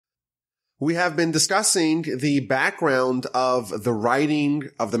We have been discussing the background of the writing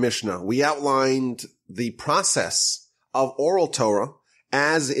of the Mishnah. We outlined the process of Oral Torah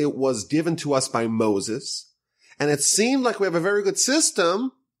as it was given to us by Moses. And it seemed like we have a very good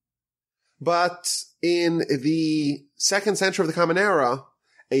system, but in the 2nd century of the Common Era,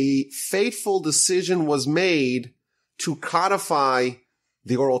 a fateful decision was made to codify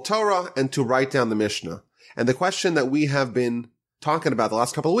the Oral Torah and to write down the Mishnah. And the question that we have been talking about the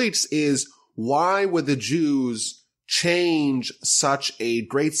last couple of weeks is, why would the Jews change such a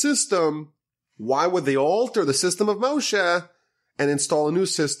great system? Why would they alter the system of Moshe and install a new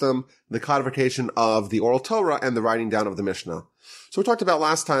system, the codification of the Oral Torah and the writing down of the Mishnah? So we talked about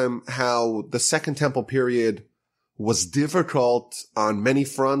last time how the Second Temple period was difficult on many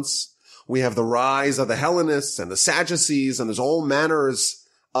fronts. We have the rise of the Hellenists and the Sadducees, and there's all manners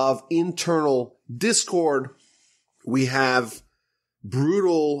of internal discord. We have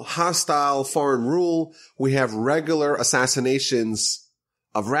brutal, hostile foreign rule. We have regular assassinations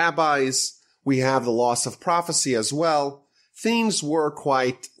of rabbis. We have the loss of prophecy as well. Things were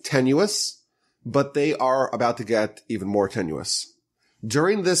quite tenuous, but they are about to get even more tenuous.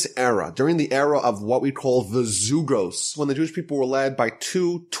 During this era, during the era of what we call the Zugos, when the Jewish people were led by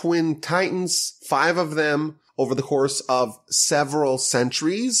 2 twin titans, 5 of them over the course of several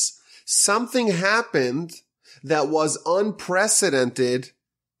centuries, something happened that was unprecedented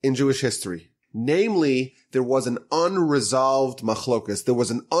in Jewish history. Namely, there was an unresolved machlokas. There was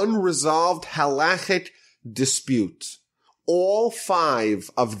an unresolved halachic dispute. All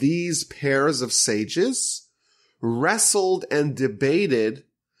 5 of these pairs of sages wrestled and debated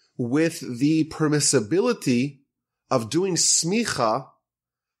with the permissibility of doing smicha,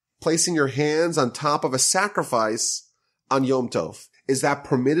 placing your hands on top of a sacrifice on Yom Tov. Is that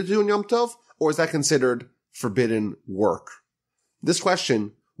permitted to do on Yom Tov, or is that considered forbidden work? This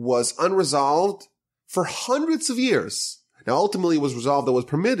question was unresolved for hundreds of years. Now, ultimately, it was resolved that it was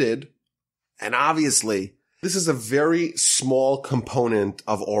permitted, and obviously, this is a very small component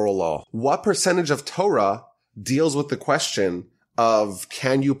of oral law. What percentage of Torah deals with the question of,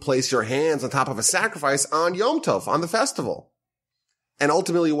 can you place your hands on top of a sacrifice on Yom Tov, on the festival? And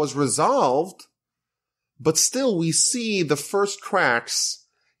ultimately, it was resolved, but still we see the first cracks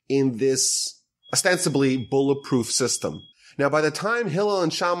in this ostensibly bulletproof system. Now, by the time Hillel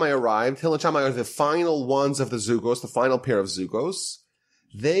and Shammai arrived, Hillel and Shammai are the final ones of the Zugos, the final pair of Zugos.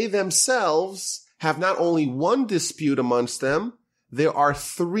 They themselves have not only one dispute amongst them, there are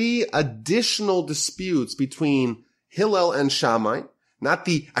 3 additional disputes between Hillel and Shammai, not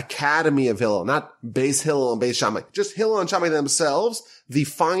the Academy of Hillel, not Beis Hillel and Beis Shammai, just Hillel and Shammai themselves, the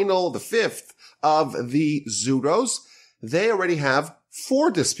 5th of the Zugos. They already have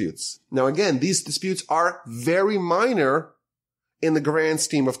 4 disputes. Now again, these disputes are very minor in the grand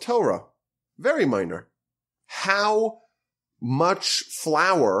scheme of Torah. Very minor. How much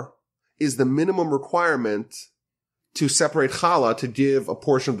flour is the minimum requirement to separate challah to give a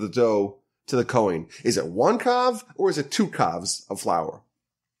portion of the dough to the Kohen? Is it 1 kav or is it 2 kavs of flour?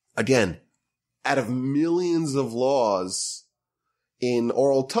 Again, out of millions of laws in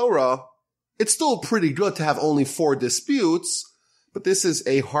Oral Torah, it's still pretty good to have only 4 disputes, but this is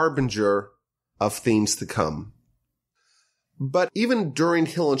a harbinger of things to come. But even during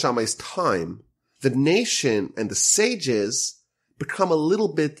Hillel and Shammai's time, the nation and the sages become a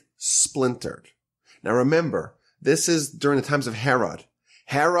little bit splintered. Now remember, this is during the times of Herod.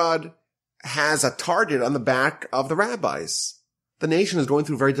 Herod has a target on the back of the rabbis. The nation is going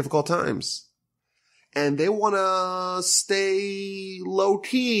through very difficult times. And they want to stay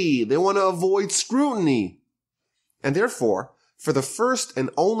low-key. They want to avoid scrutiny. And therefore, for the first and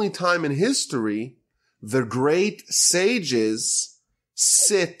only time in history, the great sages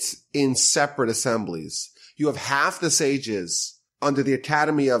sit in separate assemblies. You have half the sages under the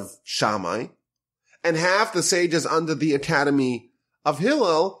Academy of Shammai, and half the sages under the Academy of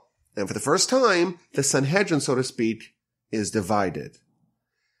Hillel, and for the first time, the Sanhedrin, so to speak, is divided.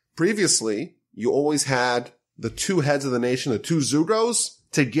 Previously, you always had the 2 heads of the nation, the 2 Zugos,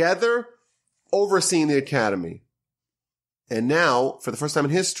 together overseeing the Academy. And now, for the first time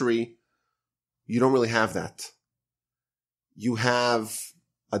in history, you don't really have that. You have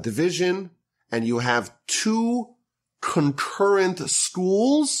a division, and you have 2 concurrent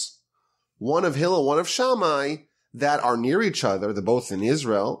schools, one of Hillel, one of Shammai, that are near each other. They're both in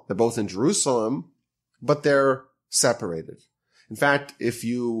Israel, they're both in Jerusalem, but they're separated. In fact, if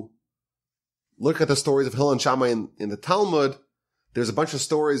you look at the stories of Hillel and Shammai in the Talmud, there's a bunch of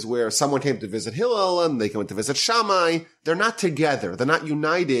stories where someone came to visit Hillel and they came to visit Shammai. They're not together. They're not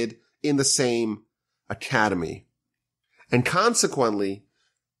united in the same academy. And consequently,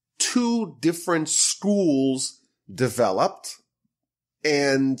 two different schools developed,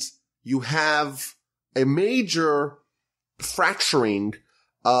 and you have a major fracturing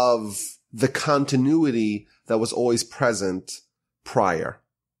of the continuity that was always present prior.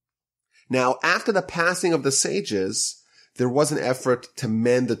 Now, after the passing of the sages, there was an effort to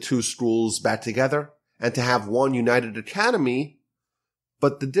mend the two schools back together and to have one united academy,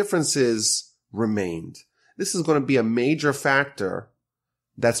 but the differences remained. This is going to be a major factor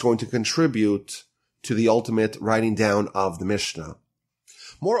that's going to contribute to the ultimate writing down of the Mishnah.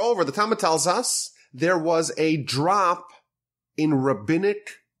 Moreover, the Talmud tells us there was a drop in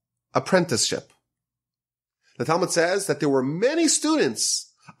rabbinic apprenticeship. The Talmud says that there were many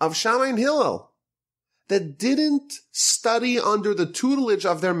students of Shammai and Hillel that didn't study under the tutelage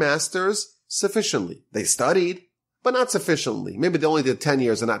of their masters sufficiently. They studied, but not sufficiently. Maybe they only did 10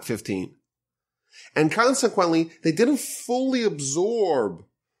 years and not 15. And consequently, they didn't fully absorb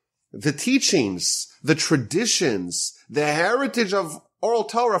the teachings, the traditions, the heritage of Oral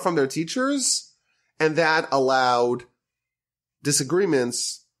Torah from their teachers, and that allowed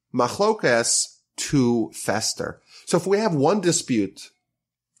disagreements, machlokes, to fester. So if we have one dispute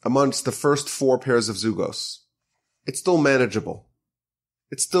amongst the first four pairs of zugos, it's still manageable.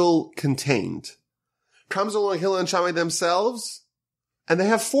 It's still contained. Comes along Hillel and Shammai themselves, and they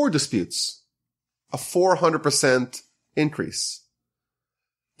have four disputes. A 400% increase.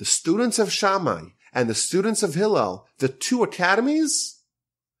 The students of Shammai and the students of Hillel, the two academies,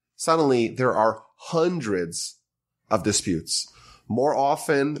 suddenly there are hundreds of disputes. More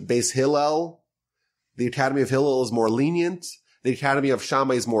often, Beis Hillel, the Academy of Hillel is more lenient. The Academy of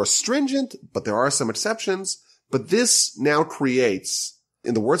Shammai is more stringent, but there are some exceptions. But this now creates,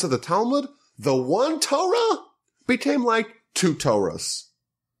 in the words of the Talmud, the one Torah became like two Torahs.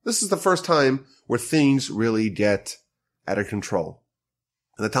 This is the first time where things really get out of control.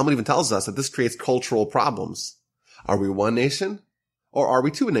 And the Talmud even tells us that this creates cultural problems. Are we one nation or are we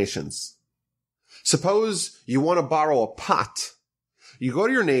two nations? Suppose you want to borrow a pot. You go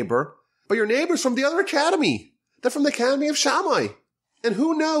to your neighbor, but your neighbor's from the other academy. They're from the Academy of Shammai. And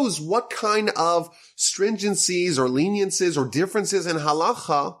who knows what kind of stringencies or leniencies or differences in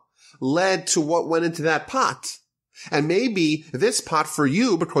halacha led to what went into that pot. And maybe this pot for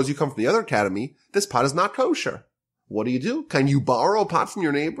you, because you come from the other academy, this pot is not kosher. What do? Can you borrow a pot from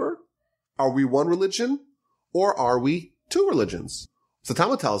your neighbor? Are we one religion or are we two religions? So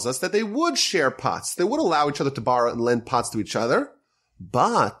Talmud tells us that they would share pots. They would allow each other to borrow and lend pots to each other,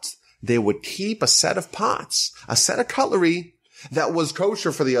 but they would keep a set of pots, a set of cutlery that was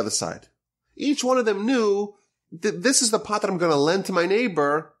kosher for the other side. Each one of them knew that this is the pot that I'm going to lend to my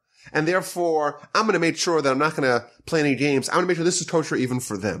neighbor, and therefore I'm going to make sure that I'm not going to play any games. I'm going to make sure this is kosher even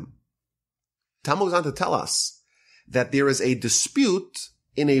for them. Talmud goes on to tell us that there is a dispute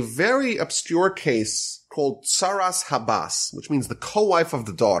in a very obscure case called Tsaras Habas, which means the co-wife of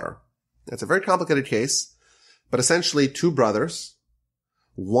the daughter. That's a very complicated case, but essentially two brothers,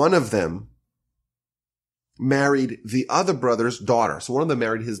 one of them married the other brother's daughter. So one of them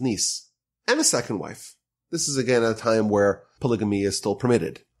married his niece and a second wife. This is again at a time where polygamy is still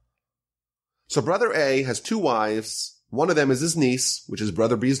permitted. So brother A has two wives. One of them is his niece, which is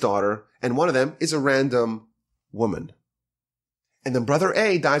brother B's daughter, and one of them is a random woman. And then brother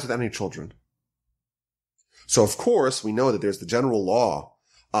A dies without any children. So of course, we know that there's the general law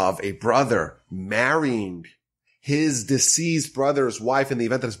of a brother marrying his deceased brother's wife in the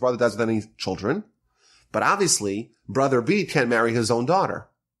event that his brother dies without any children. But obviously, brother B can't marry his own daughter.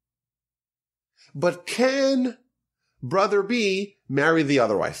 But can brother B marry the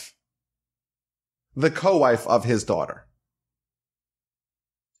other wife? The co-wife of his daughter.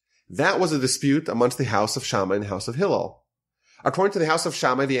 That was a dispute amongst the house of Shammai and the house of Hillel. According to the house of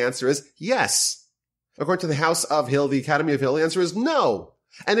Shammai, the answer is yes. According to the house of Hillel, the Academy of Hillel, the answer is no.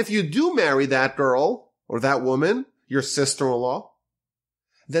 And if you do marry that girl or that woman, your sister-in-law,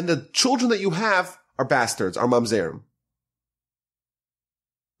 then the children that you have are bastards, are mamzerim.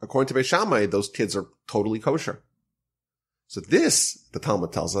 According to Beis Shammai, those kids are totally kosher. So this, the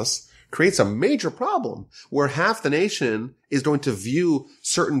Talmud tells us, creates a major problem where half the nation is going to view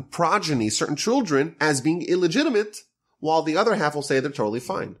certain progeny, certain children as being illegitimate, while the other half will say they're totally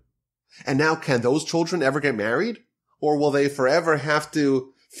fine. And now, can those children ever get married? Or will they forever have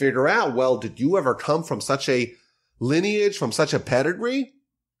to figure out, well, did you ever come from such a lineage, from such a pedigree?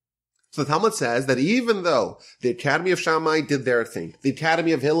 So the Talmud says that even though the Academy of Shammai did their thing, the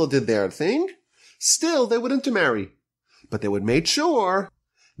Academy of Hillel did their thing, still they would intermarry. But they would make sure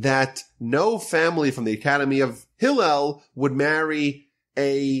that no family from the Academy of Hillel would marry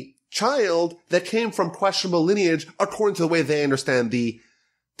a child that came from questionable lineage according to the way they understand the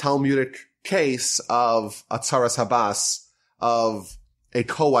Talmudic case of Atzaras Habas, of a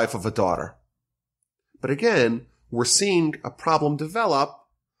co-wife of a daughter. But again, we're seeing a problem develop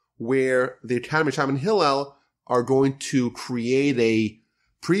where the Academy of Shammai and Hillel are going to create a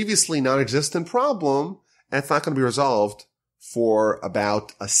previously non-existent problem, and it's not going to be resolved for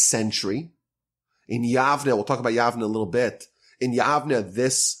about a century. In Yavneh, we'll talk about Yavneh a little bit. In Yavneh,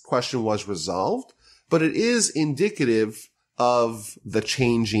 this question was resolved, but it is indicative of the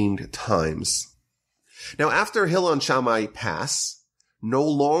changing times. Now, after Hillel and Shammai pass, no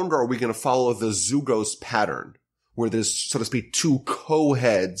longer are we going to follow the Zugos pattern, where there's, so to speak, two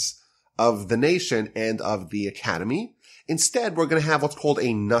co-heads of the nation and of the academy. Instead, we're going to have what's called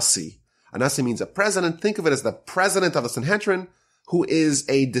a Nasi. A Nasi means a president. Think of it as the president of the Sanhedrin, who is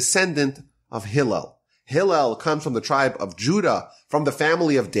a descendant of Hillel. Hillel comes from the tribe of Judah, from the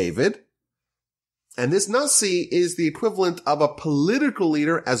family of David. And this Nasi is the equivalent of a political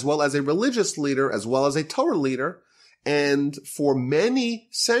leader, as well as a religious leader, as well as a Torah leader. And for many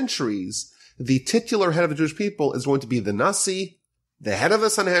centuries, the titular head of the Jewish people is going to be the Nasi, the head of the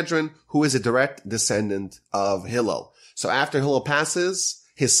Sanhedrin, who is a direct descendant of Hillel. So after Hillel passes,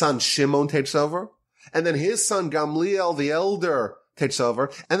 his son Shimon takes over, and then his son Gamliel the Elder takes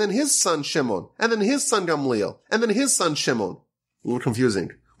over, and then his son Shimon, and then his son Gamliel, and then his son Shimon. A little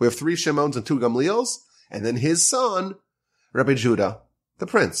confusing. We have 3 Shimons and 2 Gamliels, and then his son, Rabbi Judah, the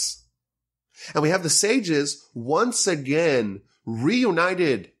prince. And we have the sages once again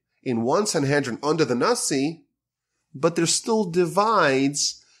reunited in one Sanhedrin under the Nasi, but there's still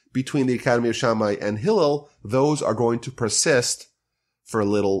divides between the Academy of Shammai and Hillel. Those are going to persist for a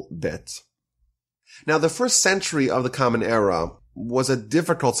little bit. Now, the first century of the Common Era was a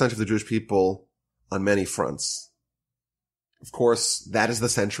difficult century for the Jewish people on many fronts. Of course, that is the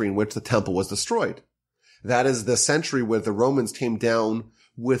century in which the temple was destroyed. That is the century where the Romans came down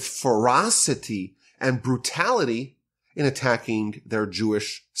with ferocity and brutality in attacking their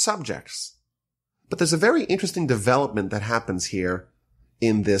Jewish subjects. But there's a very interesting development that happens here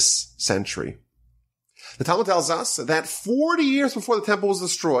in this century. The Talmud tells us that 40 years before the temple was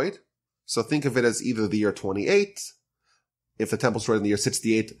destroyed, so think of it as either the year 28, if the temple was destroyed in the year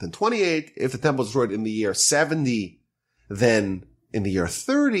 68, then 28, if the temple was destroyed in the year 70, then in the year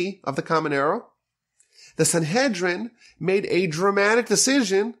 30 of the Common Era, the Sanhedrin made a dramatic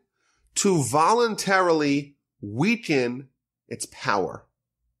decision to voluntarily weaken its power.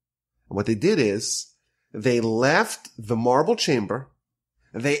 And what they did is they left the marble chamber,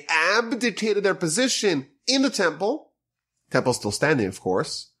 they abdicated their position in the temple. Temple's still standing, of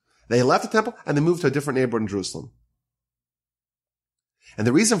course. They left the temple and they moved to a different neighborhood in Jerusalem. And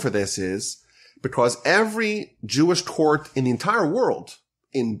the reason for this is because every Jewish court in the entire world,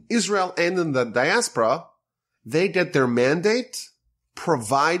 in Israel and in the diaspora, they get their mandate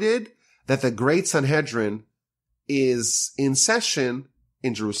provided that the Great Sanhedrin is in session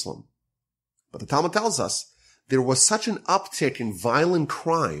in Jerusalem. But the Talmud tells us there was such an uptick in violent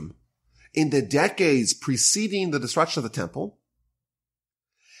crime in the decades preceding the destruction of the temple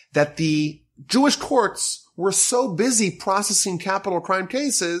that the Jewish courts were so busy processing capital crime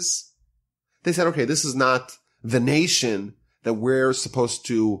cases, they said, okay, this is not the nation that we're supposed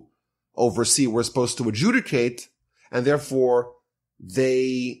to oversee, we're supposed to adjudicate, and therefore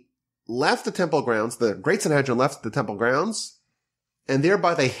they left the temple grounds, the Great Sanhedrin left the temple grounds, and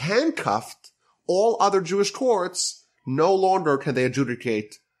thereby they handcuffed all other Jewish courts. No longer can they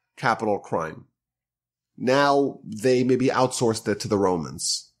adjudicate capital crime. Now they maybe outsourced it to the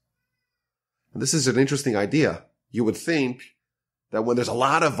Romans. And this is an interesting idea. You would think that when there's a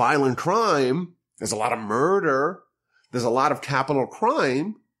lot of violent crime, there's a lot of murder, there's a lot of capital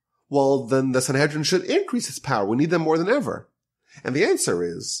crime, well, then the Sanhedrin should increase its power. We need them more than ever. And the answer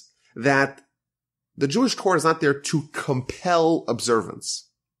is that the Jewish court is not there to compel observance.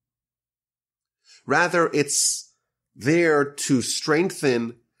 Rather, it's there to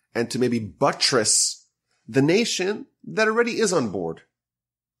strengthen and to maybe buttress the nation that already is on board.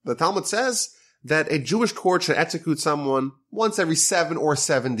 The Talmud says that a Jewish court should execute someone once every 7 or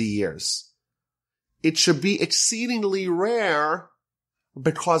 70 years. It should be exceedingly rare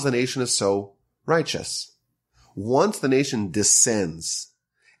because the nation is so righteous. Once the nation descends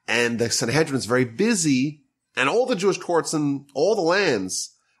and the Sanhedrin is very busy and all the Jewish courts in all the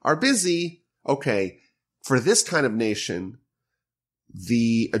lands are busy, okay, for this kind of nation,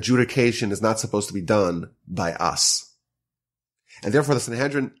 the adjudication is not supposed to be done by us. And therefore the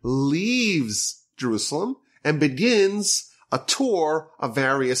Sanhedrin leaves Jerusalem and begins a tour of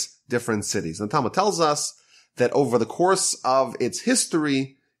various different cities. And the Talmud tells us that over the course of its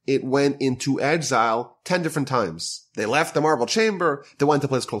history, it went into exile 10 different times. They left the marble chamber, they went to a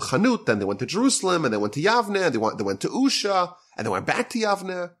place called Chanut, then they went to Jerusalem, and they went to Yavneh, they went to Usha, and they went back to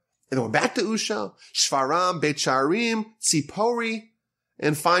Yavneh, and they went back to Usha, Shfaram, Beit Sharim, Tzipori,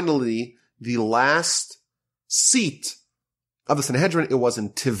 and finally, the last seat of the Sanhedrin, it was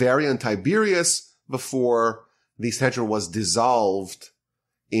in Tiberia and Tiberias before the Sanhedrin was dissolved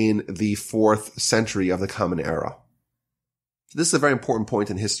in the 4th century of the Common Era. So this is a very important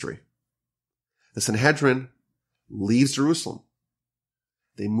point in history. The Sanhedrin leaves Jerusalem.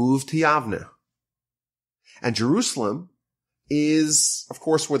 They move to Yavneh. And Jerusalem is, of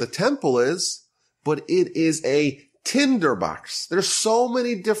course, where the temple is, but it is a tinderbox. There's so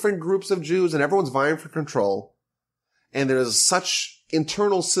many different groups of Jews and everyone's vying for control. And there's such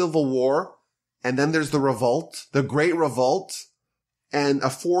internal civil war. And then there's the revolt, the Great Revolt, and a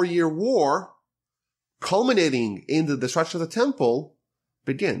 4-year war culminating in the destruction of the temple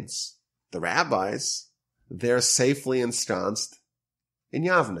begins. The rabbis, they're safely ensconced in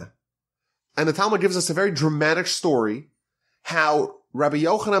Yavneh. And the Talmud gives us a very dramatic story how Rabbi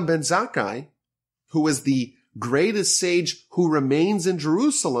Yochanan Ben Zakkai, who is the greatest sage who remains in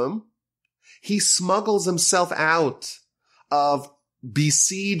Jerusalem, he smuggles himself out of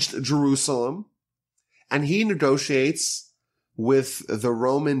besieged Jerusalem, and he negotiates with the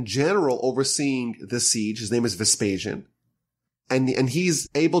Roman general overseeing the siege. His name is Vespasian. And he's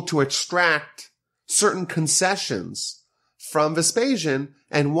able to extract certain concessions from Vespasian.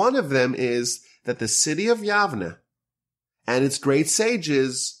 And one of them is that the city of Yavneh and its great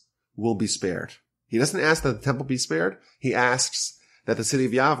sages will be spared. He doesn't ask that the temple be spared. He asks that the city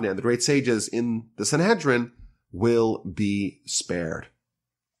of Yavneh and the great sages in the Sanhedrin will be spared.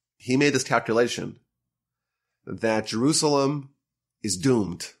 He made this calculation that Jerusalem is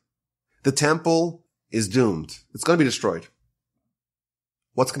doomed. The temple is doomed. It's going to be destroyed.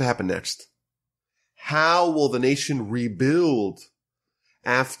 What's going to happen next? How will the nation rebuild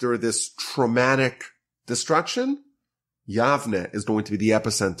after this traumatic destruction? Yavneh is going to be the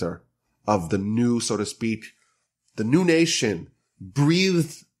epicenter of the new, so to speak, the new nation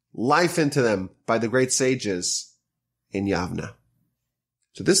breathed life into them by the great sages in Yavneh.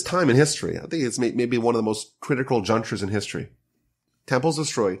 So this time in history, I think it's maybe one of the most critical junctures in history. Temples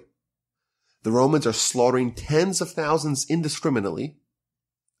destroyed. The Romans are slaughtering tens of thousands indiscriminately,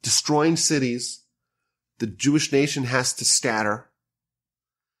 destroying cities. The Jewish nation has to scatter.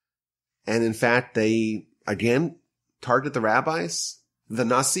 And in fact, they, again, target the rabbis. The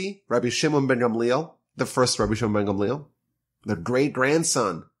Nasi, Rabbi Shimon ben Gamliel, the first Rabbi Shimon ben Gamliel, the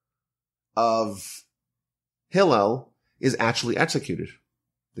great-grandson of Hillel, is actually executed.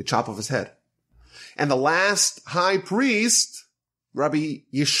 They chop off his head. And the last high priest, Rabbi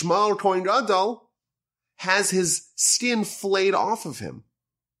Yishmael Kohen Gadol, has his skin flayed off of him.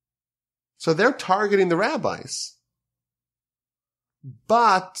 So they're targeting the rabbis.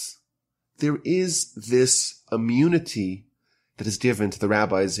 But there is this immunity that is given to the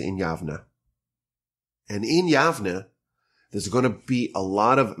rabbis in Yavneh. And in Yavneh, there's going to be a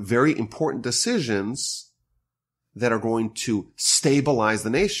lot of very important decisions that are going to stabilize the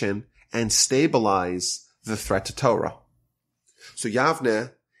nation and stabilize the threat to Torah. So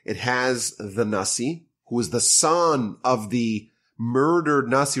Yavneh, it has the Nasi, who is the son of the murdered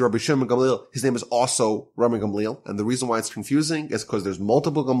Nasi Rabbi Shimon ben Gamliel. His name is also Rabban Gamliel. And the reason why it's confusing is because there's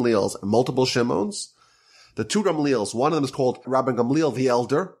multiple Gamliels and multiple Shimons. The two Gamliels, one of them is called Rabban Gamliel the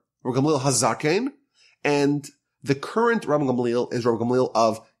Elder, Rabban Gamliel Hazaken, and the current Rabban Gamliel is Rabban Gamliel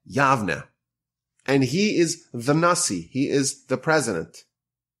of Yavneh. And he is the Nasi. He is the president.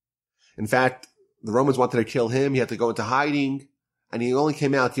 In fact, the Romans wanted to kill him. He had to go into hiding. And he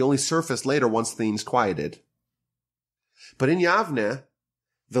only surfaced later once things quieted. But in Yavneh,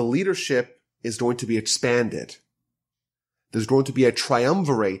 the leadership is going to be expanded. There's going to be a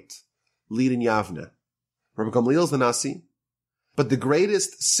triumvirate leading Yavneh. Rabbi Gamliel is the Nasi. But the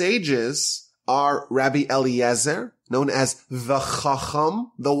greatest sages are Rabbi Eliezer, known as the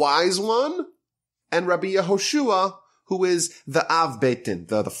Chacham, the wise one, and Rabbi Yehoshua, who is the Av Beitin,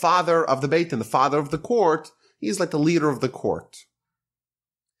 the father of the Beitin, the father of the court. He's like the leader of the court.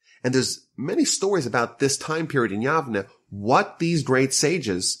 And there's many stories about this time period in Yavneh, what these great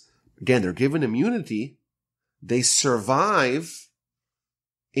sages, again, they're given immunity, they survive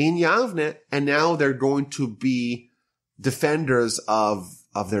in Yavneh, and now they're going to be defenders of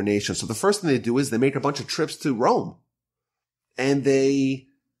their nation. So the first thing they do is they make a bunch of trips to Rome, and they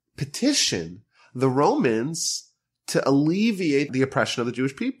petition the Romans to alleviate the oppression of the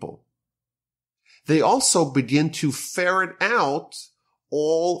Jewish people. They also begin to ferret out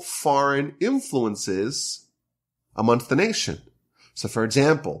all foreign influences amongst the nation. So for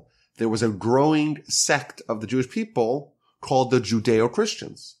example, there was a growing sect of the Jewish people called the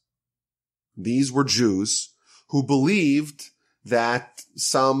Judeo-Christians. These were Jews who believed that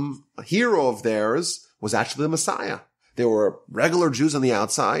some hero of theirs was actually the Messiah. They were regular Jews on the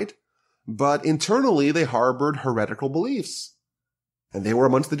outside, but internally they harbored heretical beliefs. And they were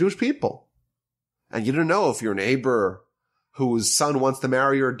amongst the Jewish people. And you didn't know if your neighbor whose son wants to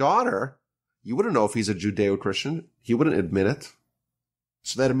marry your daughter, you wouldn't know if he's a Judeo-Christian. He wouldn't admit it.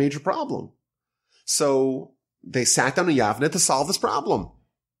 So they had a major problem. So they sat down in Yavneh to solve this problem.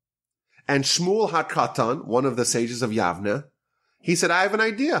 And Shmuel HaKatan, one of the sages of Yavneh, he said, I have an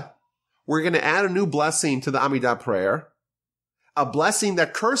idea. We're going to add a new blessing to the Amidah prayer, a blessing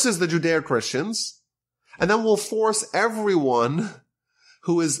that curses the Judeo-Christians, and then we'll force everyone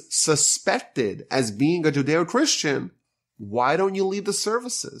who is suspected as being a Judeo-Christian, why don't you lead the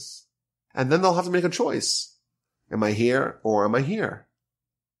services? And then they'll have to make a choice. Am I here or am I here?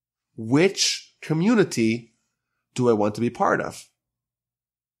 Which community do I want to be part of?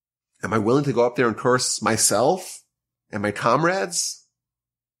 Am I willing to go up there and curse myself and my comrades?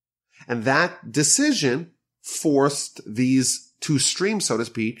 And that decision forced these two streams, so to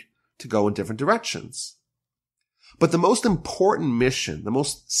speak, to go in different directions. But the most important mission, the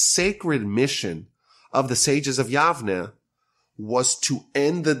most sacred mission of the sages of Yavneh was to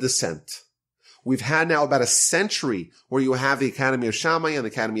end the dissent. We've had now about a century where you have the Academy of Shammai and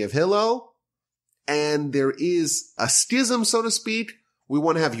the Academy of Hillel, and there is a schism, so to speak. We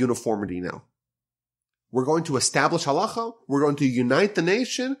want to have uniformity now. We're going to establish halacha, we're going to unite the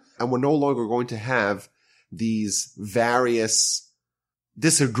nation, and we're no longer going to have these various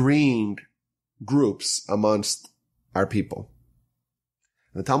disagreeing groups amongst our people.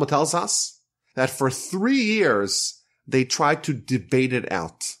 And the Talmud tells us that for 3 years, they tried to debate it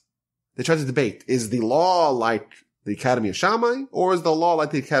out. They tried to debate, is the law like the Academy of Shammai, or is the law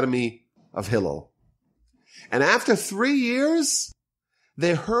like the Academy of Hillel? And after 3 years,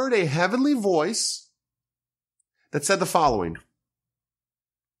 they heard a heavenly voice that said the following.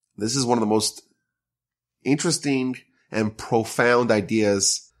 This is one of the most interesting and profound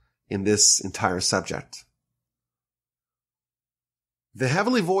ideas in this entire subject. The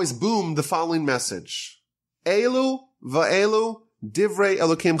heavenly voice boomed the following message. Elu va'elu divrei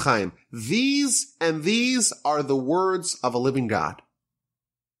Elokim Chaim. These and these are the words of a living God.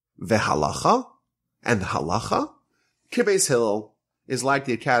 Ve'halacha, and the halacha, Kibbutz Hillel, is like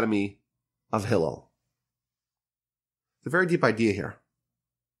the Academy of Hillel. It's a very deep idea here.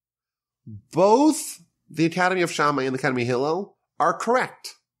 Both the Academy of Shammai and the Academy of Hillel are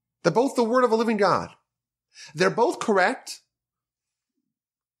correct. They're both the word of a living God. They're both correct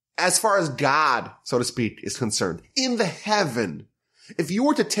as far as God, so to speak, is concerned. In the heaven, if you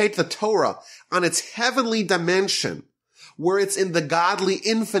were to take the Torah on its heavenly dimension, where it's in the godly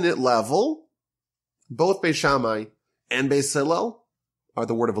infinite level, both Beis Shammai and Beis Hillel are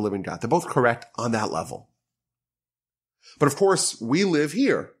the word of a living God. They're both correct on that level. But of course, we live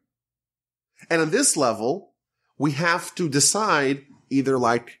here. And on this level, we have to decide either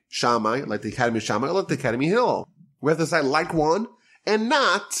like Shammai, like the Academy of Shammai, or like the Academy of Hillel. We have to decide like one and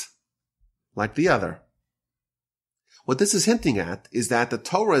not like the other. What this is hinting at is that the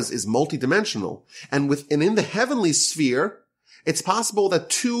Torah is multidimensional. And in the heavenly sphere, it's possible that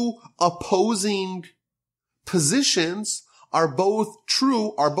two opposing positions are both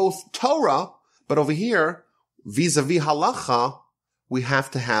true, are both Torah, but over here, vis-a-vis halacha, we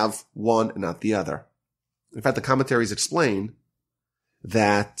have to have one and not the other. In fact, the commentaries explain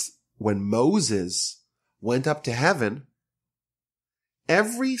that when Moses went up to heaven,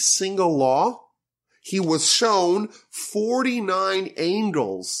 every single law, he was shown 49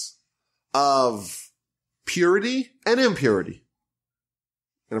 angles of purity and impurity.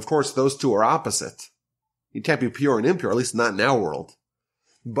 And of course, those two are opposite. You can't be pure and impure, at least not in our world.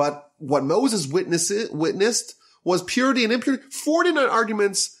 But what Moses witnessed was purity and impurity, 49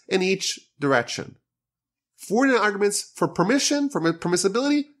 arguments in each direction. 49 arguments for permission, for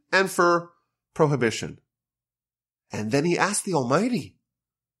permissibility, and for prohibition. And then he asked the Almighty,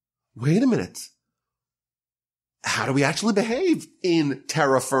 wait a minute, how do we actually behave in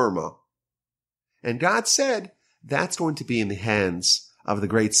terra firma? And God said, that's going to be in the hands of the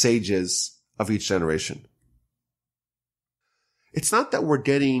great sages of each generation. It's not that we're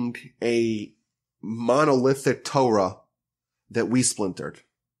getting a monolithic Torah that we splintered.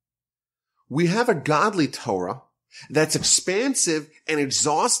 We have a godly Torah that's expansive and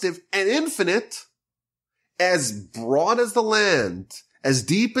exhaustive and infinite, as broad as the land, as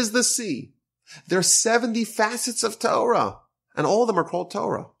deep as the sea. There are 70 facets of Torah, and all of them are called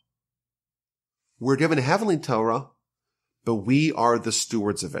Torah. We're given a heavenly Torah, but we are the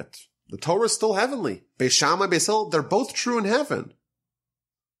stewards of it. The Torah is still heavenly. Beis Shammai, Beis Hillel, they're both true in heaven.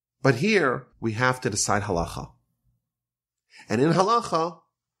 But here, we have to decide halacha. And in halacha,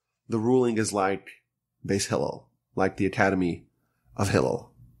 the ruling is like Beis Hillel, like the Academy of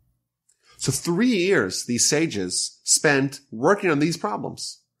Hillel. So 3 years, these sages spent working on these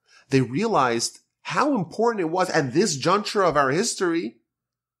problems. They realized how important it was at this juncture of our history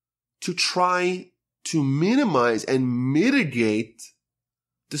to try to minimize and mitigate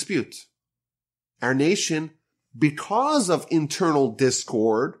dispute. Our nation, because of internal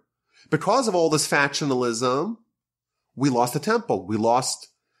discord, because of all this factionalism, we lost the temple. We lost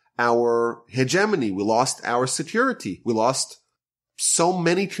our hegemony. We lost our security. We lost so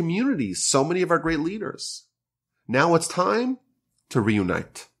many communities, so many of our great leaders. Now it's time to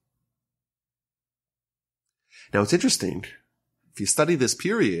reunite. Now it's interesting. If you study this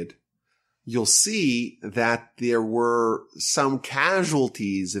period, you'll see that there were some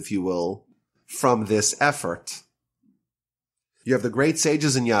casualties, if you will, from this effort. You have the great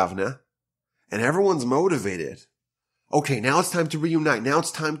sages in Yavneh, and everyone's motivated. Okay, now it's time to reunite. Now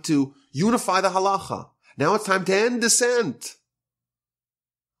it's time to unify the halacha. Now it's time to end dissent.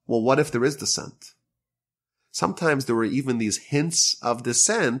 Well, what if there is dissent? Sometimes there were even these hints of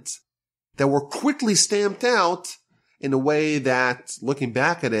dissent that were quickly stamped out in a way that, looking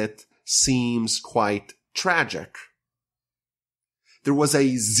back at it, seems quite tragic. There was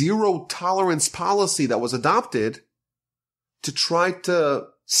a zero tolerance policy that was adopted to try to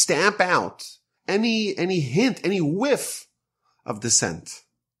stamp out any hint, any whiff of dissent.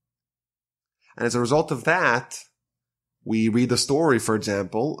 And as a result of that, we read the story, for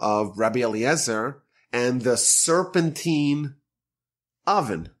example, of Rabbi Eliezer and the serpentine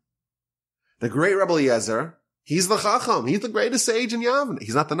oven. The great Rabbi Eliezer, he's the Chacham. He's the greatest sage in Yavneh.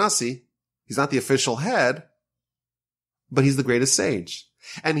 He's not the Nasi. He's not the official head, but he's the greatest sage.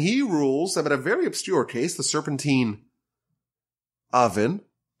 And he rules about a very obscure case, the serpentine oven.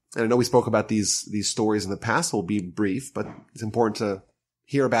 And I know we spoke about these stories in the past. We'll be brief, but it's important to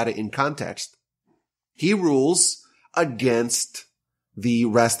hear about it in context. He rules against the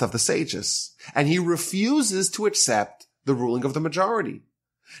rest of the sages, and he refuses to accept the ruling of the majority.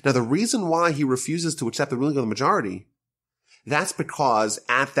 Now, the reason why he refuses to accept the ruling of the majority, that's because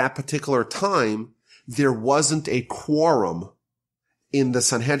at that particular time, there wasn't a quorum in the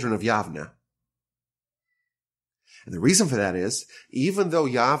Sanhedrin of Yavneh. And the reason for that is, even though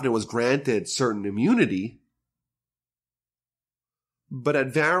Yavneh was granted certain immunity, but at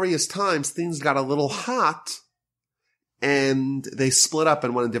various times things got a little hot and they split up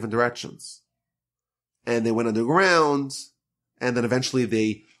and went in different directions. And they went underground, and then eventually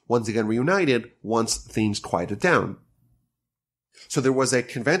they once again reunited once things quieted down. So there was a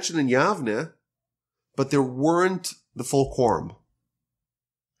convention in Yavneh, but there weren't the full quorum.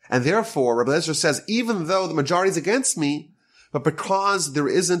 And therefore, Rabbi Eliezer says, even though the majority is against me, but because there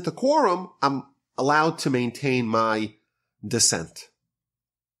isn't a quorum, I'm allowed to maintain my dissent.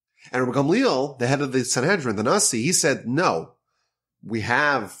 And Rabban Gamliel, the head of the Sanhedrin, the Nasi, he said, no, we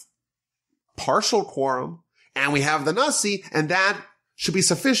have partial quorum and we have the Nasi, and that should be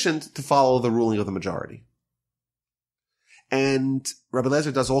sufficient to follow the ruling of the majority. And Rabbi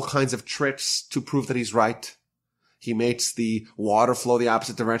Eliezer does all kinds of tricks to prove that he's right. He makes the water flow the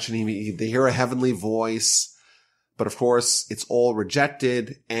opposite direction. They hear a heavenly voice. But of course, it's all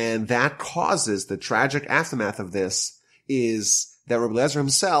rejected. And that causes the tragic aftermath of this is that Rabbi Eliezer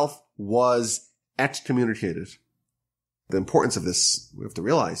himself was excommunicated. The importance of this, we have to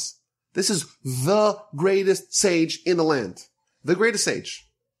realize. This is the greatest sage in the land. The greatest sage.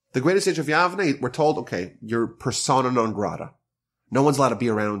 The greatest sage of Yavneh, we're told, okay, you're persona non grata. No one's allowed to be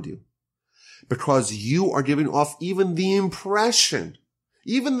around you. Because you are giving off even the impression,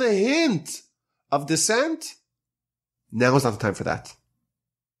 even the hint of dissent. Now is not the time for that.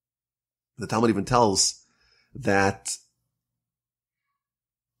 The Talmud even tells that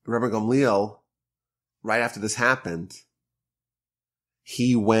Rabban Gamliel, right after this happened,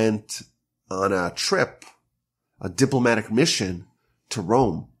 he went on a trip, a diplomatic mission to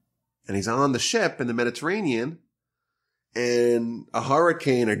Rome. And he's on the ship in the Mediterranean, and a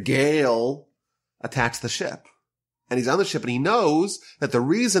hurricane, a gale, attacks the ship. And he's on the ship, and he knows that the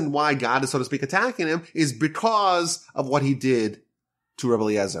reason why God is, so to speak, attacking him is because of what he did to Rabbi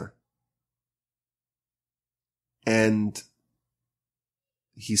Eliezer. And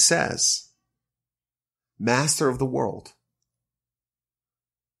he says, Master of the world,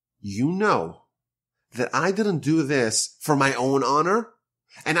 you know that I didn't do this for my own honor,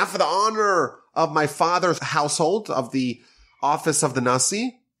 and not for the honor of my father's household, of the office of the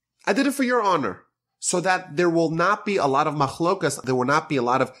Nasi. I did it for your honor. so that there will not be a lot of machlokas, there will not be a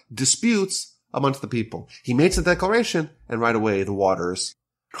lot of disputes amongst the people. He makes a declaration, and right away the waters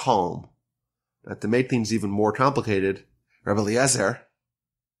calm. Now, to make things even more complicated, Rabbi Eliezer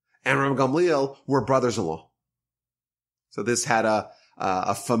and Rabban Gamliel were brothers-in-law. So this had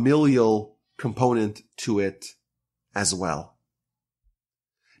a familial component to it as well.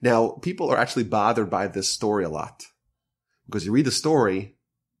 Now, people are actually bothered by this story a lot. Because you read the story,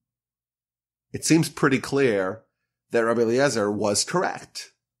 it seems pretty clear that Rabbi Eliezer was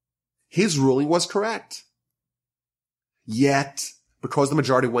correct. His ruling was correct. Yet, because the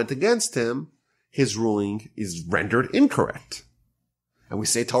majority went against him, his ruling is rendered incorrect. And we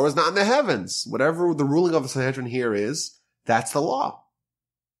say Torah is not in the heavens. Whatever the ruling of the Sanhedrin here is, that's the law.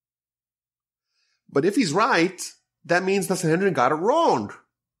 But if he's right, that means the Sanhedrin got it wrong.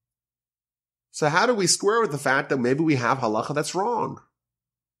 So how do we square with the fact that maybe we have halacha that's wrong?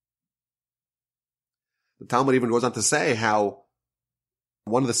 The Talmud even goes on to say how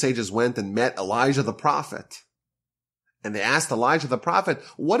one of the sages went and met Elijah the prophet. And they asked Elijah the prophet,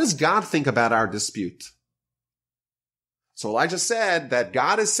 what does God think about our dispute? So Elijah said that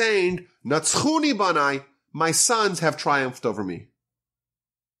God is saying, Natzchuni banai, my sons have triumphed over me.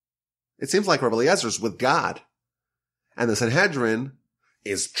 It seems like Rabbi Eliezer's with God. And the Sanhedrin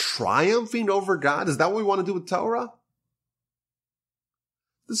is triumphing over God. Is that what we want to do with Torah?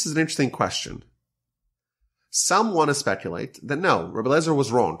 This is an interesting question. Some want to speculate that no, Rabbi Eliezer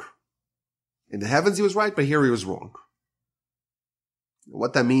was wrong. In the heavens he was right, but here he was wrong.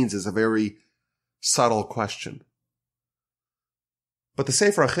 What that means is a very subtle question. But the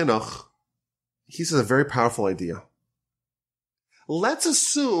Sefer HaChinuch, he says a very powerful idea. Let's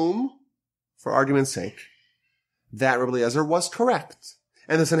assume, for argument's sake, that Rabbi Eliezer was correct,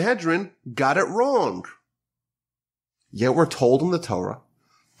 and the Sanhedrin got it wrong. Yet we're told in the Torah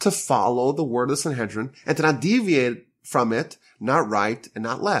to follow the word of the Sanhedrin and to not deviate from it, not right and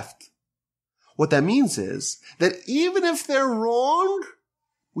not left. What that means is that even if they're wrong,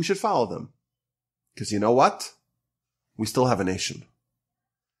 we should follow them. Because you know what? We still have a nation.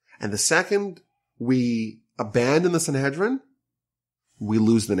 And the second we abandon the Sanhedrin, we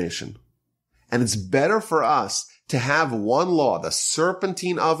lose the nation. And it's better for us to have one law, the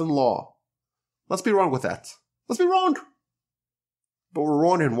serpentine oven law. Let's be wrong with that. Let's be wrong. But we're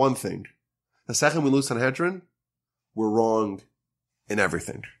wrong in one thing. The second we lose Sanhedrin, we're wrong in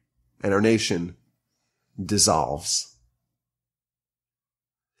everything. And our nation dissolves.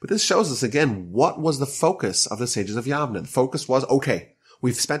 But this shows us again, what was the focus of the sages of Yavneh? The focus was, okay,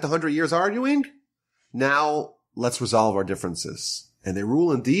 we've spent 100 years arguing. Now let's resolve our differences. And they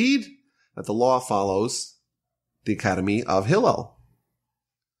rule indeed that the law follows the academy of Hillel.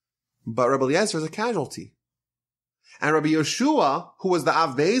 But Rabbi Eliezer is a casualty. And Rabbi Yehoshua, who was the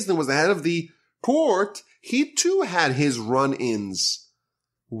Av Beis and was the head of the court, he too had his run-ins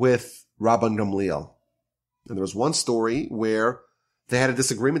with Rabban Gamliel. And there was one story where they had a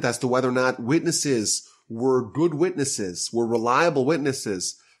disagreement as to whether or not witnesses were good witnesses, were reliable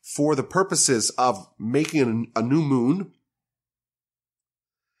witnesses for the purposes of making a new moon.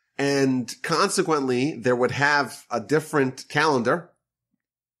 And consequently, there would have a different calendar.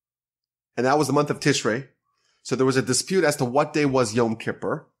 And that was the month of Tishrei. So there was a dispute as to what day was Yom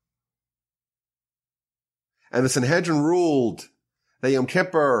Kippur. And the Sanhedrin ruled that Yom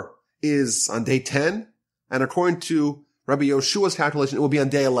Kippur is on day 10. And according to Rabbi Yehoshua's calculation, it will be on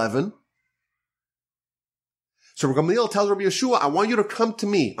day 11. So Rabbi Gamliel tells Rabbi Yehoshua, I want you to come to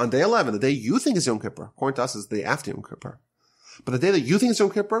me on day 11, the day you think is Yom Kippur. According to us, it's the day after Yom Kippur. But the day that you think is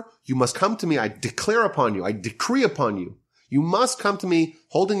Yom Kippur, you must come to me. I declare upon you. I decree upon you. You must come to me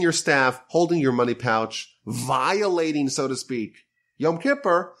holding your staff, holding your money pouch, violating, so to speak, Yom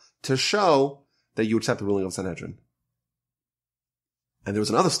Kippur to show that you accept the ruling of Sanhedrin. And there was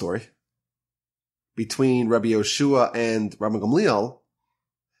another story between Rabbi Yehoshua and Rabban Gamliel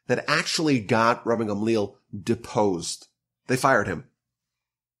that actually got Rabban Gamliel deposed. They fired him.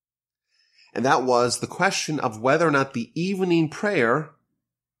 And that was the question of whether or not the evening prayer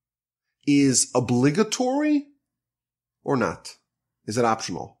is obligatory or not. Is it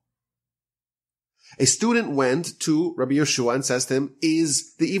optional? A student went to Rabbi Yehoshua and says to him,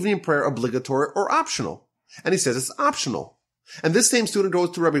 is the evening prayer obligatory or optional? And he says it's optional. And this same student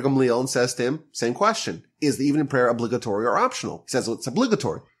goes to Rabbi Gamliel and says to him, same question, is the evening prayer obligatory or optional? He says well, it's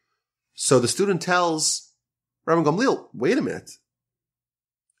obligatory. So the student tells Rabbi Gamliel, wait a minute.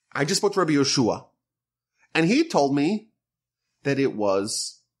 I just spoke to Rabbi Yehoshua, and he told me that it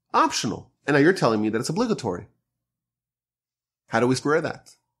was optional. And now you're telling me that it's obligatory. How do we square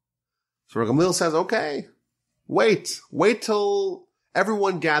that? So Rabbi Gamliel says, okay, wait till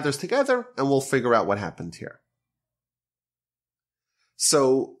everyone gathers together and we'll figure out what happened here.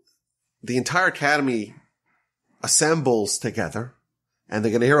 So the entire academy assembles together, and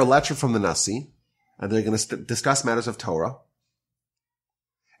they're going to hear a lecture from the Nasi, and they're going to discuss matters of Torah.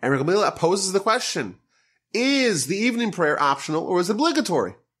 And Rabban Gamliel poses the question, is the evening prayer optional or is it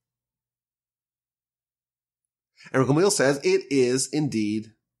obligatory? And Rabban Gamliel says it is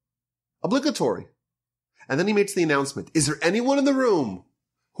indeed obligatory. And then he makes the announcement, is there anyone in the room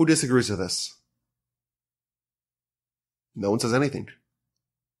who disagrees with this? No one says anything.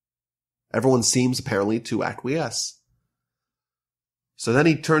 Everyone seems apparently to acquiesce. So then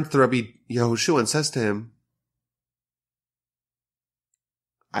he turns to Rabbi Yehoshua and says to him,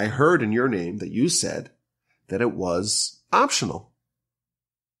 I heard in your name that you said that it was optional.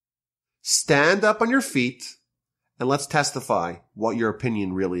 Stand up on your feet and let's testify what your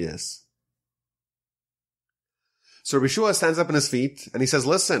opinion really is. So Rabbi Yehoshua stands up on his feet and he says,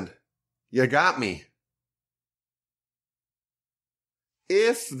 listen, you got me.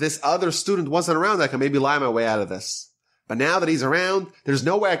 If this other student wasn't around, I could maybe lie my way out of this. But now that he's around, there's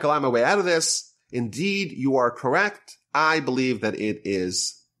no way I can lie my way out of this. Indeed, you are correct. I believe that it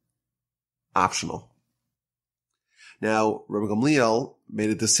is optional. Now, Rabban Gamliel made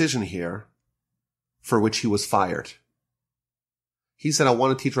a decision here for which he was fired. He said, I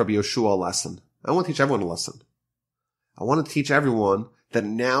want to teach Rabbi Yehoshua a lesson. I want to teach everyone a lesson. I want to teach everyone that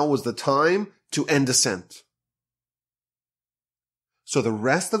now was the time to end dissent. So the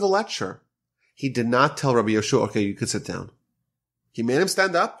rest of the lecture, he did not tell Rabbi Yehoshua, okay, you could sit down. He made him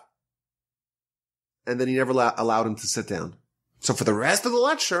stand up, and then he never allowed him to sit down. So for the rest of the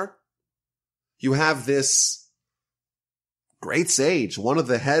lecture, you have this great sage, one of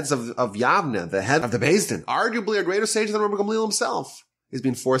the heads of Yavneh, the head of the Beis Din, arguably a greater sage than Rabban Gamliel himself, is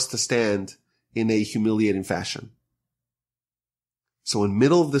being forced to stand in a humiliating fashion. So in the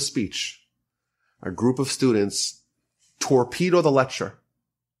middle of the speech, a group of students torpedo the lecture.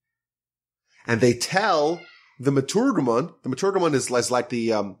 And they tell the Maturgamon is like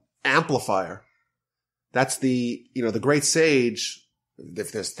the amplifier. That's the great sage.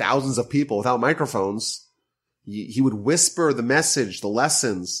 If there's thousands of people without microphones, he would whisper the message, the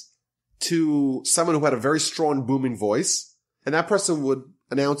lessons, to someone who had a very strong booming voice, and that person would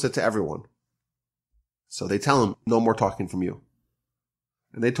announce it to everyone. So they tell him, no more talking from you.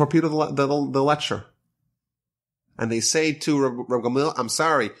 And they torpedo the lecture. And they say to Rabban Gamliel, I'm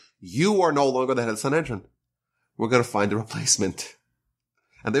sorry, you are no longer the head of the Sanhedrin. We're going to find a replacement.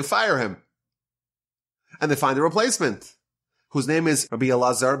 And they fire him. And they find a replacement, whose name is Rabbi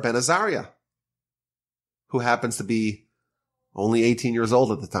Eliezer ben Azariah, who happens to be only 18 years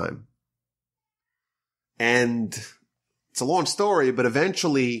old at the time. And it's a long story, but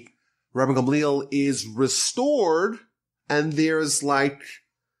eventually Rabban Gamliel is restored, and there's like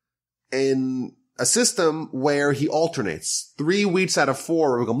a system where he alternates. 3 weeks out of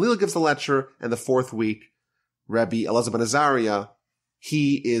 4, Rabban Gamliel gives the lecture, and the 4th week, Rabbi Eliezer ben Azariah,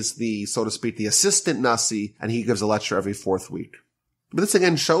 he is the, so to speak, the assistant Nasi, and he gives a lecture every 4th week. But this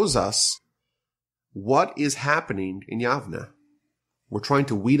again shows us what is happening in Yavneh. We're trying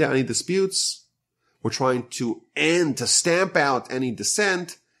to weed out any disputes. We're trying to stamp out any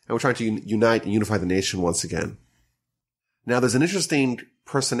dissent, and we're trying to unite and unify the nation once again. Now, there's an interesting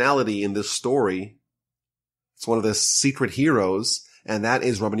personality in this story. It's one of the secret heroes, and that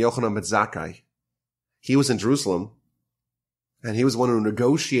is Rabban Yochanan Ben Zakkai. He was in Jerusalem, and he was one who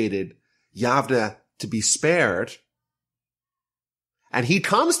negotiated Yavneh to be spared. And he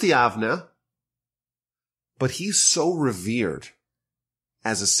comes to Yavneh, but he's so revered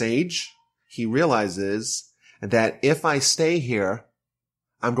as a sage, he realizes that if I stay here,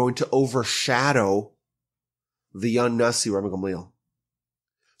 I'm going to overshadow the young Nasi, Rabban Gamliel.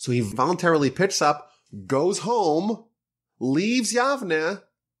 So he voluntarily picks up, goes home, leaves Yavneh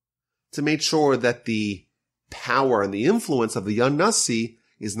to make sure that the power and the influence of the young Nasi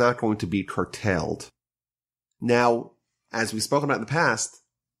is not going to be curtailed. Now, as we've spoken about in the past,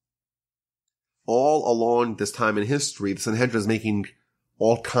 all along this time in history, the Sanhedrin is making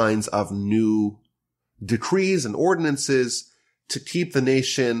all kinds of new decrees and ordinances to keep the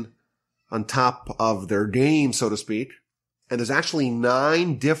nation on top of their game, so to speak. And there's actually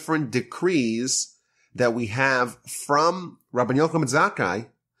 9 different decrees that we have from Rabban Yochanan Ben Zakkai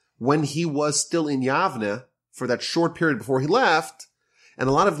when he was still in Yavneh for that short period before he left. And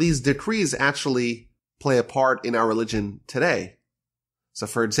a lot of these decrees actually play a part in our religion today. So,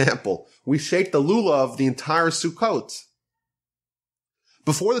 for example, we shake the lulav the entire Sukkot.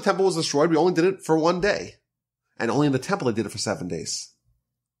 Before the temple was destroyed, we only did it for 1 day. And only in the temple they did it for 7 days.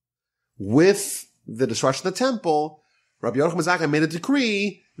 With the destruction of the temple, Rabban Yochanan Ben Zakkai made a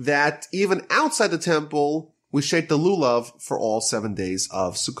decree that even outside the temple, we shake the lulav for all 7 days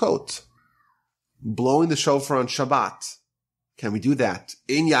of Sukkot. Blowing the shofar on Shabbat. Can we do that?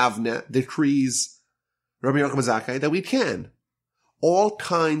 In Yavneh, decrees Rabban Yochanan Ben Zakkai that we can. All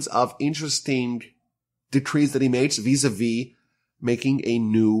kinds of interesting decrees that he makes vis-a-vis making a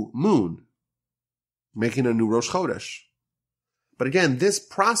new moon, making a new Rosh Chodesh. But again, this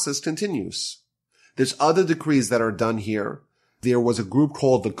process continues. There's other decrees that are done here. There was a group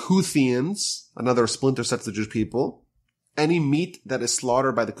called the Kuthians, another splinter sect of the Jewish people. Any meat that is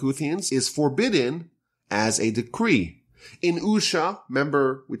slaughtered by the Kuthians is forbidden as a decree. In Usha,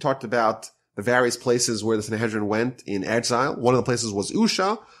 remember we talked about the various places where the Sanhedrin went in exile. One of the places was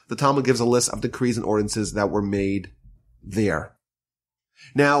Usha. The Talmud gives a list of decrees and ordinances that were made there.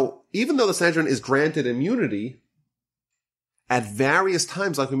 Now, even though the Sanhedrin is granted immunity, at various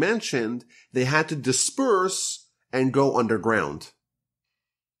times, like we mentioned, they had to disperse and go underground.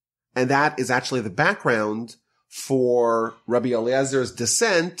 And that is actually the background for Rabbi Eliezer's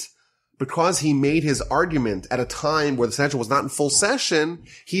dissent. Because he made his argument at a time where the Sanhedrin was not in full session,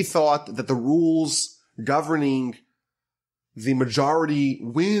 he thought that the rules governing the majority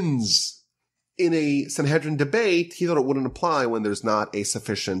wins in a Sanhedrin debate, he thought it wouldn't apply when there's not a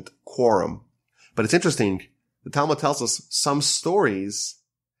sufficient quorum. But it's interesting. The Talmud tells us some stories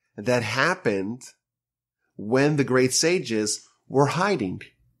that happened when the great sages were hiding.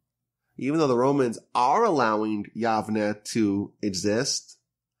 Even though the Romans are allowing Yavneh to exist,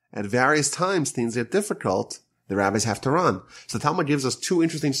 at various times things get difficult, the rabbis have to run. So the Talmud gives us two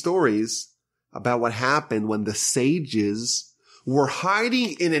interesting stories about what happened when the sages were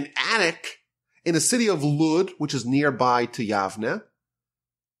hiding in an attic in the city of Lud, which is nearby to Yavneh.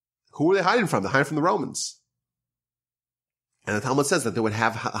 Who were they hiding from? They're hiding from the Romans. And the Talmud says that they would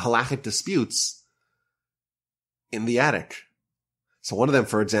have halachic disputes in the attic. So one of them,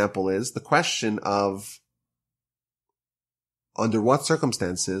 for example, is the question of under what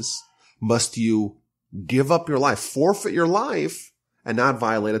circumstances must you give up your life, forfeit your life, and not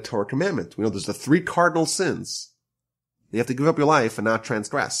violate a Torah commandment? We know there's the 3 cardinal sins. You have to give up your life and not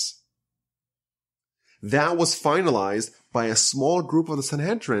transgress. That was finalized by a small group of the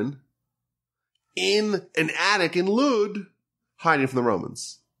Sanhedrin in an attic in Lud, hiding from the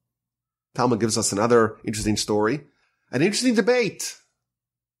Romans. Talmud gives us another interesting story, an interesting debate.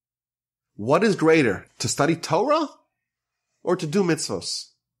 What is greater, to study Torah or to do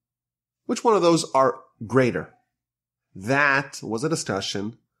mitzvos? Which one of those are greater? That was a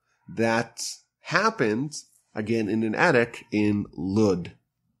discussion that happened, again, in an attic in Lud.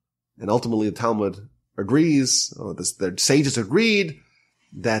 And ultimately the Talmud agrees, or the sages agreed,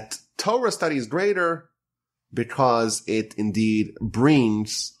 that Torah study is greater because it indeed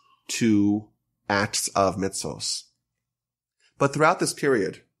brings to acts of mitzvos. But throughout this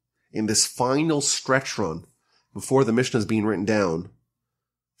period, in this final stretch run, before the Mishna is being written down,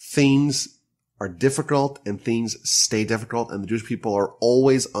 things are difficult and things stay difficult, and the Jewish people are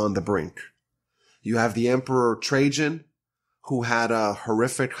always on the brink. You have the Emperor Trajan, who had a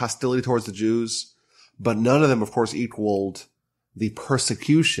horrific hostility towards the Jews, but none of them, of course, equaled the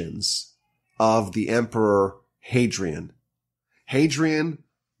persecutions of the Emperor Hadrian. Hadrian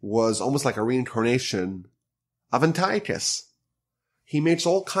was almost like a reincarnation of Antiochus. He makes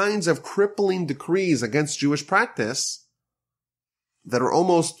all kinds of crippling decrees against Jewish practice that are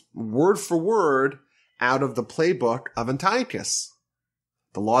almost word for word out of the playbook of Antiochus.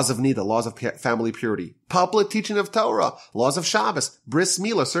 The laws of Nida, laws of family purity, public teaching of Torah, laws of Shabbos, bris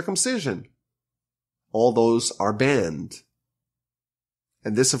milah, circumcision. All those are banned.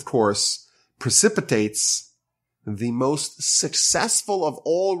 And this, of course, precipitates the most successful of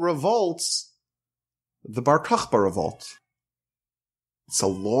all revolts, the Bar Kokhba revolt. It's a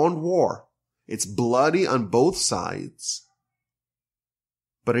long war. It's bloody on both sides.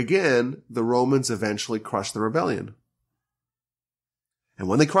 But again, the Romans eventually crush the rebellion. And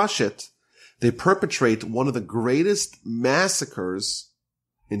when they crush it, they perpetrate one of the greatest massacres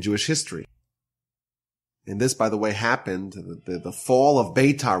in Jewish history. And this, by the way, happened, the fall of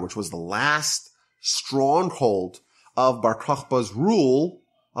Beitar, which was the last stronghold of Bar Kokhba's rule,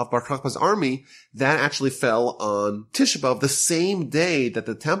 of Bar Kokhba's army, that actually fell on Tisha B'Av, the same day that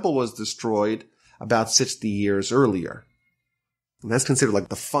the temple was destroyed about 60 years earlier. And that's considered like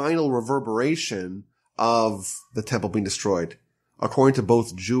the final reverberation of the temple being destroyed. According to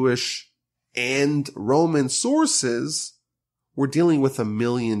both Jewish and Roman sources, we're dealing with 1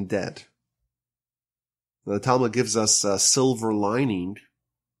 million dead. Now, the Talmud gives us a silver lining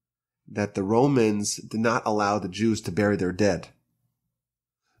that the Romans did not allow the Jews to bury their dead.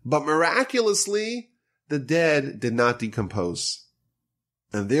 But miraculously, the dead did not decompose.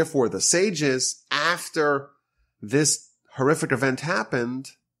 And therefore the sages, after this horrific event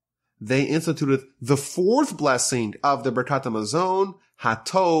happened, they instituted the fourth blessing of the Birkat HaMazon,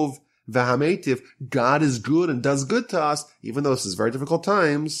 Hatov V'Hametiv. God is good and does good to us. Even though this is very difficult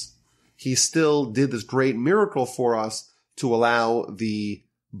times, he still did this great miracle for us to allow the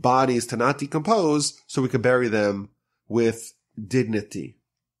bodies to not decompose so we could bury them with dignity.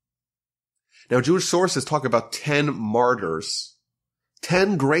 Now, Jewish sources talk about 10 martyrs,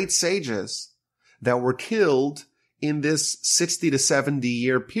 10 great sages that were killed in this 60 to 70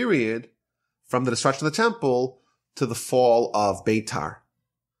 year period from the destruction of the temple to the fall of Beitar.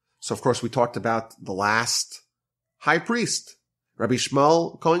 So, of course, we talked about the last high priest, Rabbi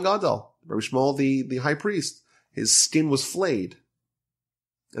Shmuel Kohen Gadol, Rabbi Shmuel, the high priest. His skin was flayed,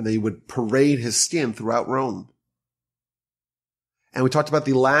 and they would parade his skin throughout Rome. And we talked about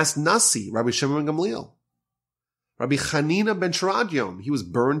the last Nasi, Rabbi Shimon ben Gamliel. Rabbi Chanina ben Sheradion, he was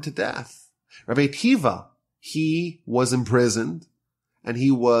burned to death. Rabbi Akiva, he was imprisoned, and he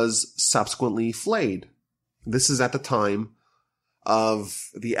was subsequently flayed. This is at the time of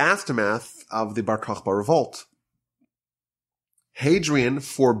the aftermath of the Bar Kokhba revolt. Hadrian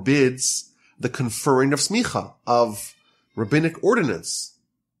forbids the conferring of smicha, of rabbinic ordinance.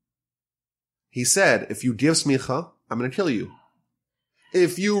 He said, if you give smicha, I'm going to kill you.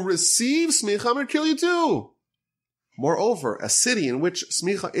 If you receive smicha, I'm going to kill you too. Moreover, a city in which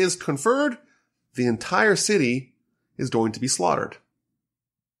smicha is conferred, the entire city is going to be slaughtered.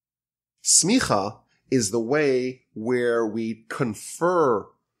 Smicha is the way where we confer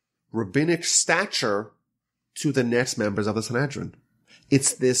rabbinic stature to the next members of the Sanhedrin.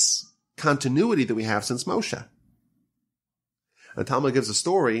 It's this continuity that we have since Moshe. The Talmud gives a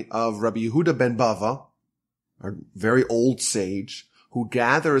story of Rabbi Yehuda ben Bava, a very old sage, who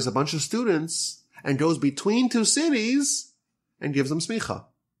gathers a bunch of students and goes between two cities and gives them smicha.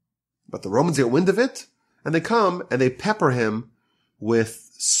 But the Romans get wind of it, and they come and they pepper him with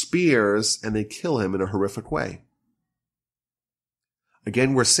spears and they kill him in a horrific way.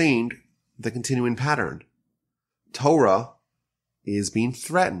 Again, we're seeing the continuing pattern. Torah is being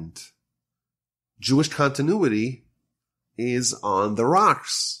threatened. Jewish continuity is on the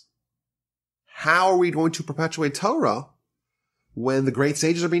rocks. How are we going to perpetuate Torah when the great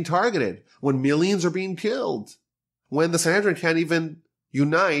sages are being targeted, when millions are being killed, when the Sanhedrin can't even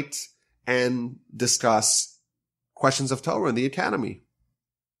unite and discuss questions of Torah in the academy?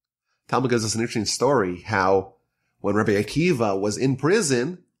 Talmud gives us an interesting story how when Rabbi Akiva was in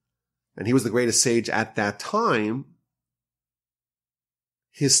prison, and he was the greatest sage at that time,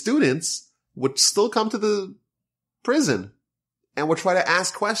 his students would still come to the prison and would try to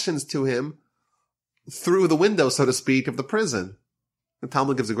ask questions to him through the window, so to speak, of the prison. The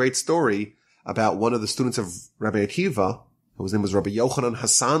Talmud gives a great story about one of the students of Rabbi Akiva, whose name was Rabbi Yochanan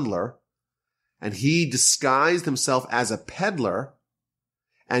Hassanler, and he disguised himself as a peddler,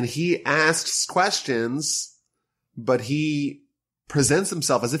 and he asks questions, but he presents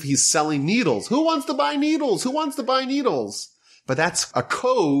himself as if he's selling needles. Who wants to buy needles? Who wants to buy needles? But that's a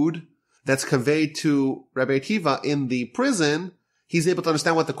code that's conveyed to Rabbi Akiva in the prison. He's able to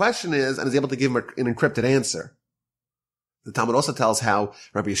understand what the question is and is able to give him an encrypted answer. The Talmud also tells how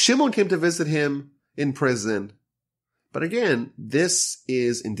Rabbi Shimon came to visit him in prison. But again, this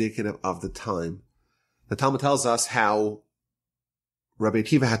is indicative of the time. The Talmud tells us how Rabbi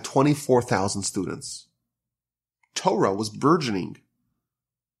Akiva had 24,000 students. Torah was burgeoning.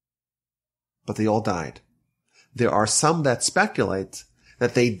 But they all died. There are some that speculate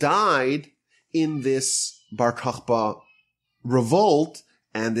that they died in this Bar Kokhba revolt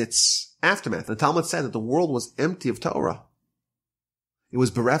and its aftermath. The Talmud said that the world was empty of Torah. It was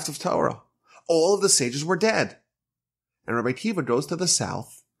bereft of Torah. All of the sages were dead. And Rabbi Akiva goes to the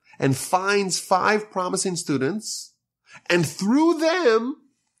south and finds 5 promising students, and through them,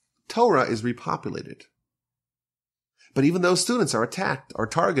 Torah is repopulated. But even those students are attacked, are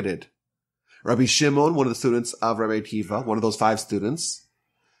targeted. Rabbi Shimon, one of the students of Rabbi Akiva, one of those 5 students,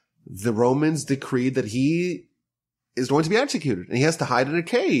 the Romans decreed that he is going to be executed, and he has to hide in a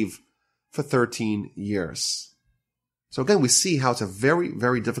cave for 13 years. So again, we see how it's a very,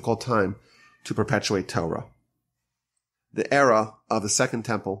 very difficult time to perpetuate Torah. The era of the Second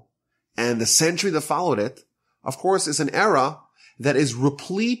Temple and the century that followed it, of course, is an era that is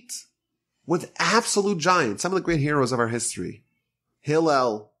replete with absolute giants, some of the great heroes of our history.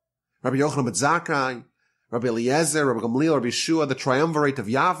 Hillel, Rabban Yochanan Ben Zakkai, Rabbi Eliezer, Rabban Gamliel, Rabbi Yehoshua, the triumvirate of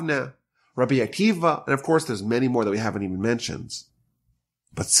Yavneh, Rabbi Akiva, and of course there's many more that we haven't even mentioned.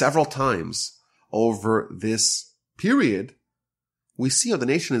 But several times over this period, we see how the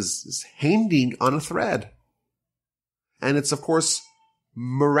nation is hanging on a thread. And it's, of course,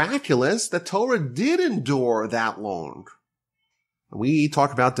 miraculous that Torah did endure that long. We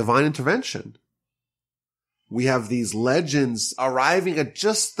talk about divine intervention. We have these legends arriving at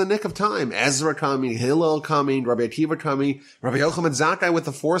just the nick of time. Ezra coming, Hillel coming, Rabbi Akiva coming, Rabban Yochanan Ben Zakkai with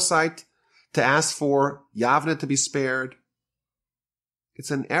the foresight to ask for Yavneh to be spared.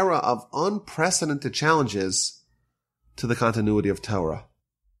 It's an era of unprecedented challenges to the continuity of Torah.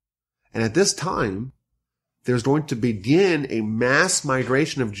 And at this time, there's going to begin a mass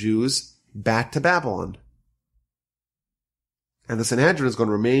migration of Jews back to Babylon. And the Sanhedrin is going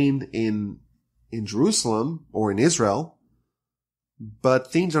to remain in Jerusalem or in Israel,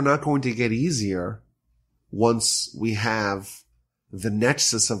 but things are not going to get easier once we have the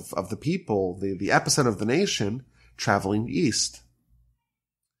nexus of the people, the epicenter of the nation, traveling east.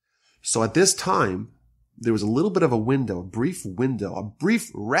 So at this time, there was a little bit of a window, a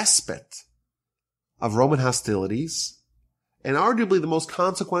brief respite of Roman hostilities, and arguably the most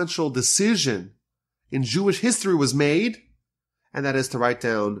consequential decision in Jewish history was made, and that is to write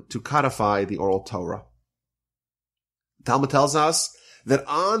down, to codify the Oral Torah. Talmud tells us that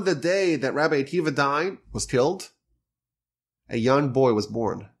on the day that Rabbi Akiva was killed, a young boy was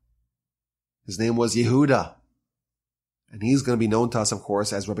born. His name was Yehuda. And he's going to be known to us, of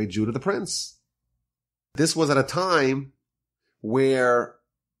course, as Rabbi Judah the Prince. This was at a time where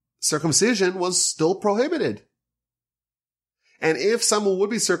circumcision was still prohibited. And if someone would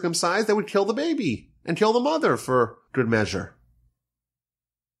be circumcised, they would kill the baby and kill the mother for good measure.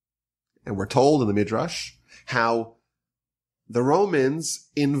 And we're told in the Midrash how the Romans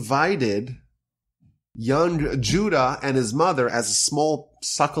invited young Judah and his mother as small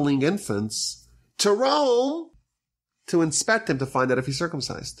suckling infants to Rome to inspect him to find out if he's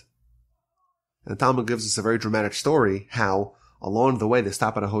circumcised. And the Talmud gives us a very dramatic story how along the way they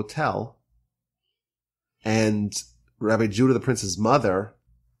stop at a hotel and Rabbi Judah the Prince's mother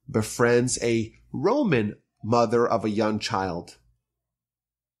befriends a Roman mother of a young child.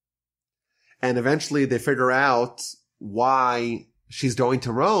 And eventually they figure out why she's going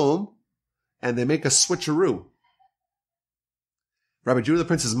to Rome, and they make a switcheroo. Rabbi Judah the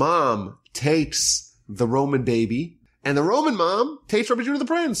Prince's mom takes the Roman baby, and the Roman mom takes Rabbi Judah the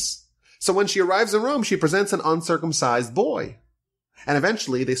Prince. So when she arrives in Rome, she presents an uncircumcised boy. And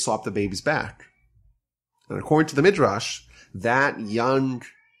eventually they swap the babies back. And according to the Midrash, that young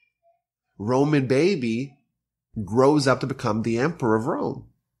Roman baby grows up to become the emperor of Rome.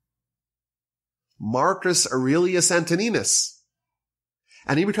 Marcus Aurelius Antoninus.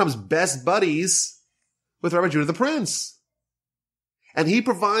 And he becomes best buddies with Rabbi Judah the Prince. And he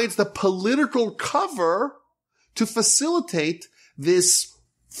provides the political cover to facilitate this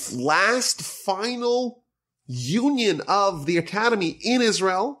last final union of the academy in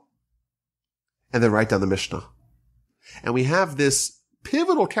Israel. And then write down the Mishna. And we have this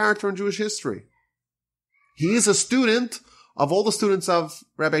pivotal character in Jewish history. He is a student of all the students of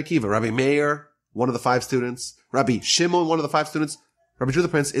Rabbi Akiva. Rabbi Meir, one of the 5 students. Rabbi Shimon, one of the 5 students. Rabbi Judah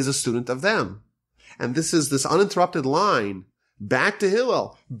the Prince is a student of them. And this is this uninterrupted line back to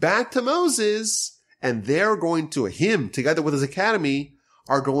Hillel, back to Moses, and they're going to, him, together with his academy,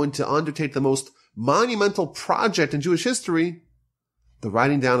 are going to undertake the most monumental project in Jewish history, the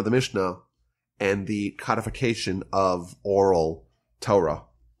writing down of the Mishnah and the codification of Oral Torah.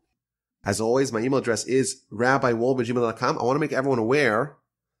 As always, my email address is rabbiwolbe@gmail.com. I want to make everyone aware,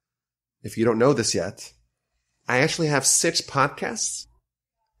 if you don't know this yet, I actually have 6 podcasts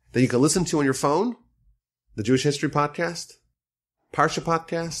that you can listen to on your phone. The Jewish History Podcast, Parsha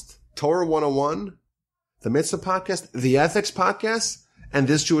Podcast, Torah 101, the Mitzvah Podcast, the Ethics Podcast, and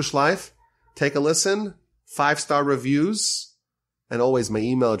This Jewish Life. Take a listen, 5-star reviews, and always my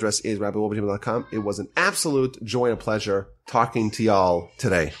email address is rabbiwolbe@gmail.com. It was an absolute joy and pleasure talking to y'all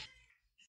today.